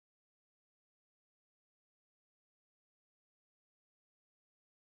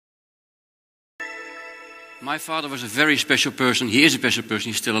My father was a very special person. He is a special person.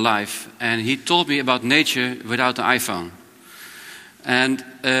 He's still alive. And he taught me about nature without the iPhone. And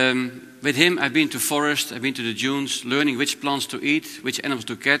with him, I've been to forest, I've been to the dunes, learning which plants to eat, which animals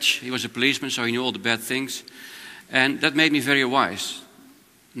to catch. He was a policeman, so he knew all the bad things. And that made me very wise.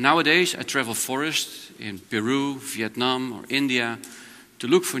 Nowadays, I travel forest in Peru, Vietnam, or India to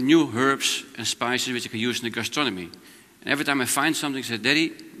look for new herbs and spices which I can use in the gastronomy. And every time I find something, I say,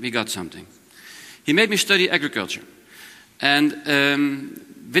 Daddy, we got something. He made me study agriculture. And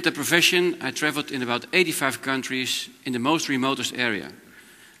with the profession, I traveled in about 85 countries in the most remotest area.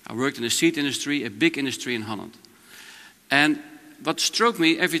 I worked in the seed industry, a big industry in Holland. And what struck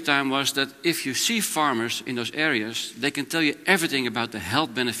me every time was that if you see farmers in those areas, they can tell you everything about the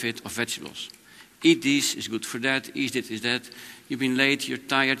health benefit of vegetables. Eat this, is good for that, eat this, is that. You've been late, you're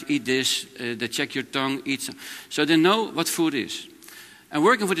tired, eat this. They check your tongue, eat some. So they know what food is. And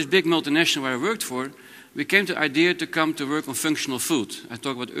working for this big multinational where I worked for, we came to the idea to come to work on functional food. I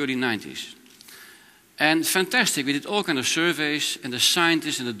talk about early 90s. And fantastic, we did all kinds of surveys, and the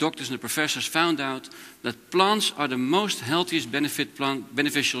scientists and the doctors and the professors found out that plants are the most healthiest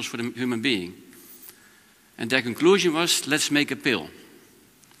beneficials for the human being. And their conclusion was, let's make a pill.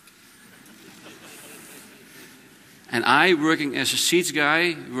 And I, working as a seeds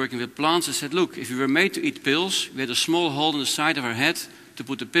guy, working with plants, I said, look, if we were made to eat pills, we had a small hole in the side of our head to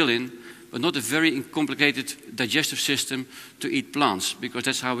put the pill in, but not a very complicated digestive system to eat plants, because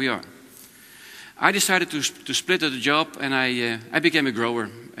that's how we are. I decided to split the job, and I became a grower.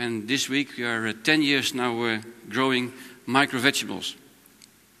 And this week we are 10 years now growing micro vegetables.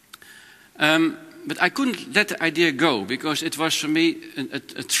 But I couldn't let the idea go, because it was for me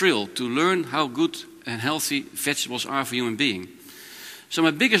a thrill to learn how good and healthy vegetables are for human being. So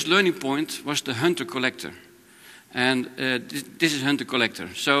my biggest learning point was the hunter-collector. And this is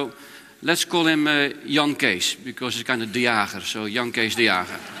hunter-collector. So let's call him Jan Kees, because he's kind of de jager. So Jan Kees de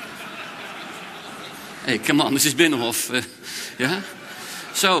jager. Hey, come on, this is Binnenhof. Yeah?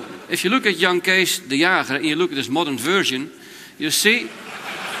 So, if you look at Jan Kees de Jager and you look at this modern version, you see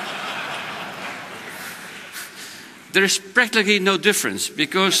there is practically no difference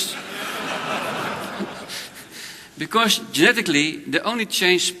because genetically they only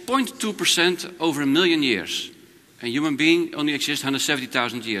change 0.2% over 1 million years. A human being only exists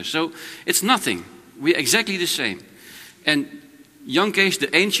 170,000 years. So, it's nothing. We're exactly the same. And Jan Kees,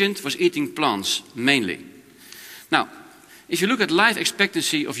 the ancient, was eating plants, mainly. Now, if you look at life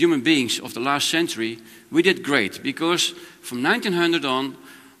expectancy of human beings of the last century, we did great, because from 1900 on,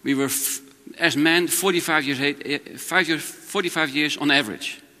 we were, as men, 45 years on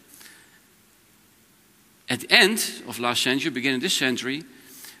average. At the end of last century, beginning this century,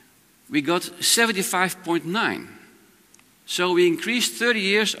 we got 75.9. So we increased 30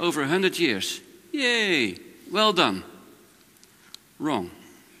 years over 100 years. Yay! Well done. Wrong.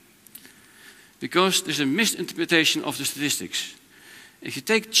 Because there's a misinterpretation of the statistics. If you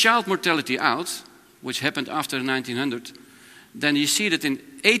take child mortality out, which happened after 1900, then you see that in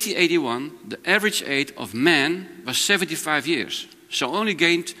 1881, the average age of man was 75 years. So only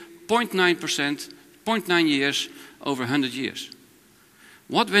gained 0.9 years over 100 years.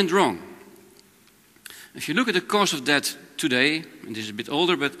 What went wrong? If you look at the cause of death today, and this is a bit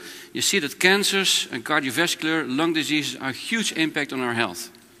older, but you see that cancers and cardiovascular lung diseases are a huge impact on our health.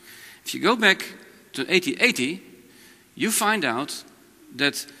 If you go back to 1880, you find out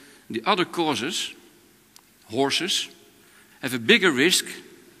that the other causes, horses, have a bigger risk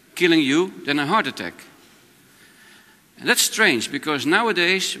killing you than a heart attack. And that's strange, because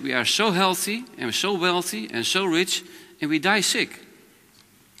nowadays we are so healthy and so wealthy and so rich, and we die sick.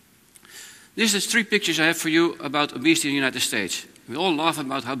 These are 3 pictures I have for you about obesity in the United States. We all laugh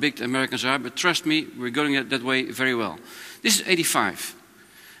about how big the Americans are, but trust me, we're going that way very well. This is 85.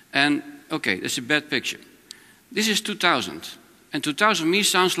 And, okay, that's a bad picture. This is 2000. And 2000 me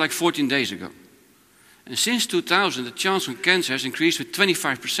sounds like 14 days ago. And since 2000, the chance of cancer has increased with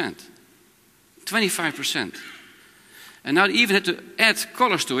 25%. 25%. And now they even had to add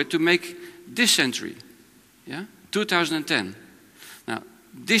colors to it to make this century. Yeah? 2010. Now,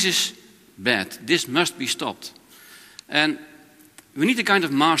 this is bad. This must be stopped. And we need a kind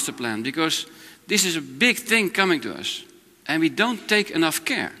of master plan, because this is a big thing coming to us. And we don't take enough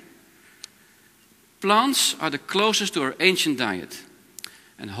care. Plants are the closest to our ancient diet.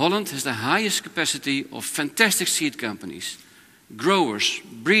 And Holland has the highest capacity of fantastic seed companies. Growers,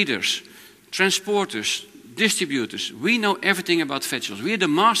 breeders, transporters, distributors. We know everything about vegetables. We are the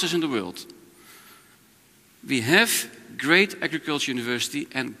masters in the world. We have great agriculture university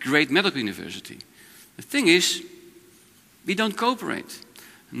and great medical university. The thing is, we don't cooperate.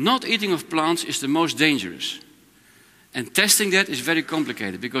 Not eating of plants is the most dangerous. And testing that is very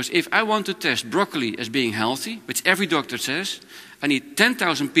complicated, because if I want to test broccoli as being healthy, which every doctor says, I need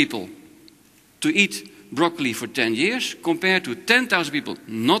 10,000 people to eat broccoli for 10 years, compared to 10,000 people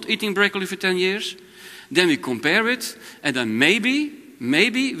not eating broccoli for 10 years. Then we compare it, and then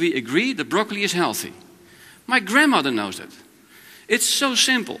maybe we agree that broccoli is healthy. My grandmother knows that. It's so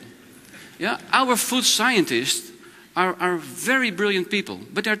simple. Yeah? Our food scientists are very brilliant people,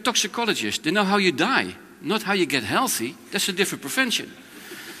 but they're toxicologists. They know how you die, not how you get healthy. That's a different profession.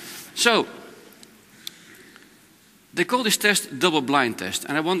 So, they call this test double-blind test,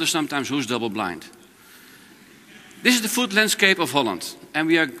 and I wonder sometimes who's double-blind. This is the food landscape of Holland, and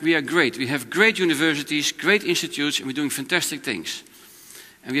we are great. We have great universities, great institutes, and we're doing fantastic things.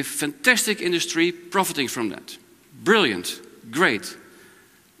 And we have fantastic industry profiting from that. Brilliant, great.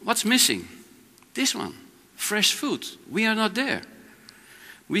 What's missing? This one, fresh food. We are not there.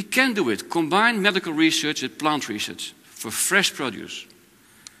 We can do it. Combine medical research with plant research for fresh produce.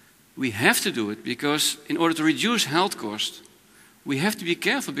 We have to do it because in order to reduce health costs, we have to be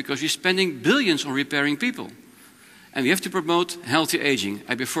careful because we're spending billions on repairing people. And we have to promote healthy aging.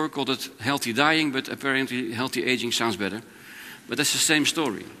 I before called it healthy dying, but apparently healthy aging sounds better. But that's the same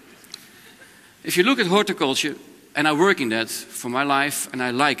story. If you look at horticulture, and I work in that for my life, and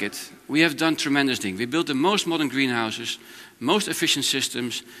I like it, we have done tremendous things. We built the most modern greenhouses, most efficient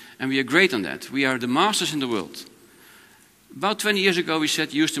systems, and we are great on that. We are the masters in the world. About 20 years ago, we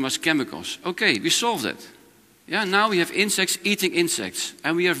said use too much chemicals. Okay, we solved that. Yeah, now we have insects eating insects,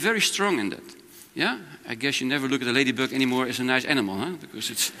 and we are very strong in that. Yeah, I guess you never look at a ladybug anymore as a nice animal, huh? Because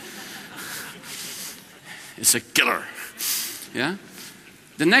it's a killer. Yeah.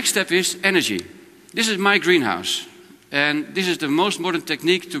 The next step is energy. This is my greenhouse, and this is the most modern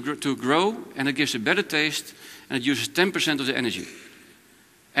technique to grow, and it gives a better taste, and it uses 10% of the energy.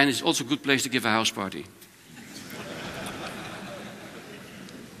 And it's also a good place to give a house party.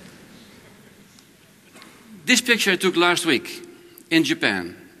 This picture I took last week in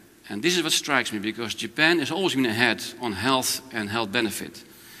Japan. And this is what strikes me, because Japan has always been ahead on health and health benefit.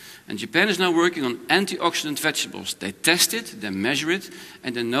 And Japan is now working on antioxidant vegetables. They test it, they measure it,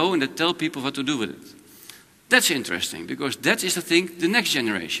 and they know and they tell people what to do with it. That's interesting, because that is, I think, the next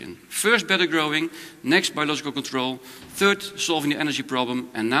generation. First, better growing, next, biological control, third, solving the energy problem,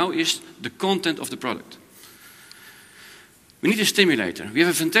 and now is the content of the product. We need a stimulator. We have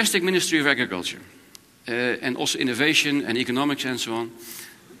a fantastic Ministry of Agriculture, and also innovation and economics and so on.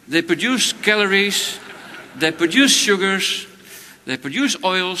 They produce calories, they produce sugars, they produce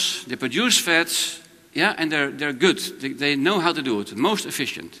oils, they produce fats, yeah, and they're good. They know how to do it, most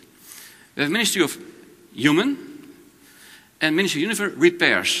efficient. We have Ministry of Human and Ministry of Universe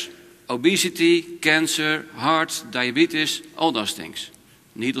repairs. Obesity, cancer, heart, diabetes, all those things.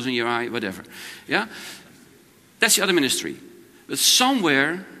 Needles in your eye, whatever. Yeah? That's the other ministry. But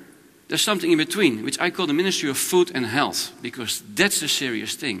somewhere there's something in between, which I call the Ministry of Food and Health, because that's the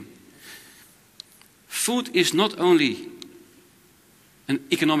serious thing. Food is not only an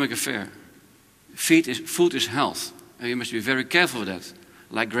economic affair. Food is health. And you must be very careful with that,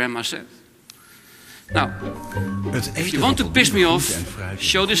 like Grandma said. Now, if you want to piss me off,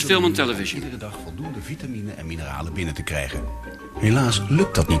 show this film on television. Iedere dag voldoende vitamine en mineralen binnen te krijgen. Helaas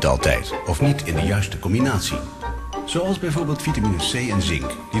lukt dat niet altijd, of niet in de juiste combinatie. Zoals bijvoorbeeld vitamine C en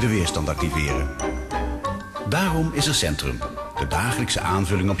zink, die de weerstand activeren. Daarom is er Centrum, de dagelijkse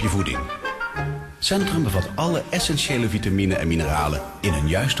aanvulling op je voeding. Centrum bevat alle essentiële vitamine en mineralen in een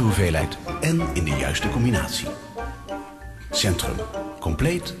juiste hoeveelheid en in de juiste combinatie. Centrum,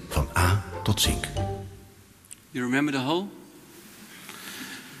 compleet van A tot zink. You remember the whole?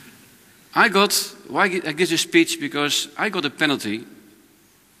 I give this speech because I got a penalty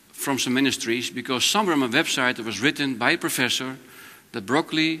from some ministries, because somewhere on my website it was written by a professor that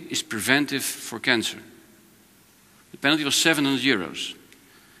broccoli is preventive for cancer. The penalty was €700.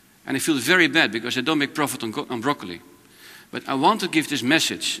 And I feel very bad because I don't make profit on broccoli. But I want to give this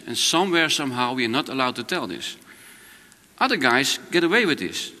message, and somewhere, somehow, we are not allowed to tell this. Other guys get away with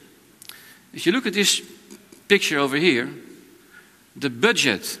this. If you look at this picture over here, the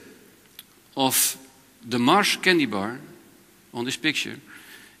budget of the Mars candy bar on this picture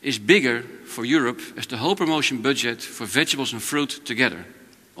is bigger for Europe as the whole promotion budget for vegetables and fruit together,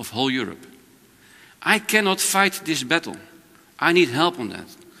 of whole Europe. I cannot fight this battle. I need help on that.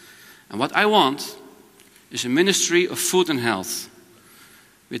 And what I want is a Ministry of Food and Health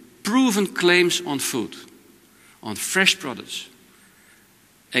with proven claims on food, on fresh products.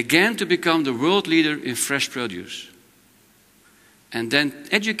 Again, to become the world leader in fresh produce. And then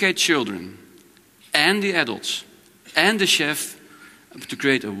educate children and the adults and the chef to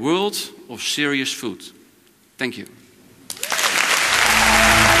create a world of serious food. Thank you.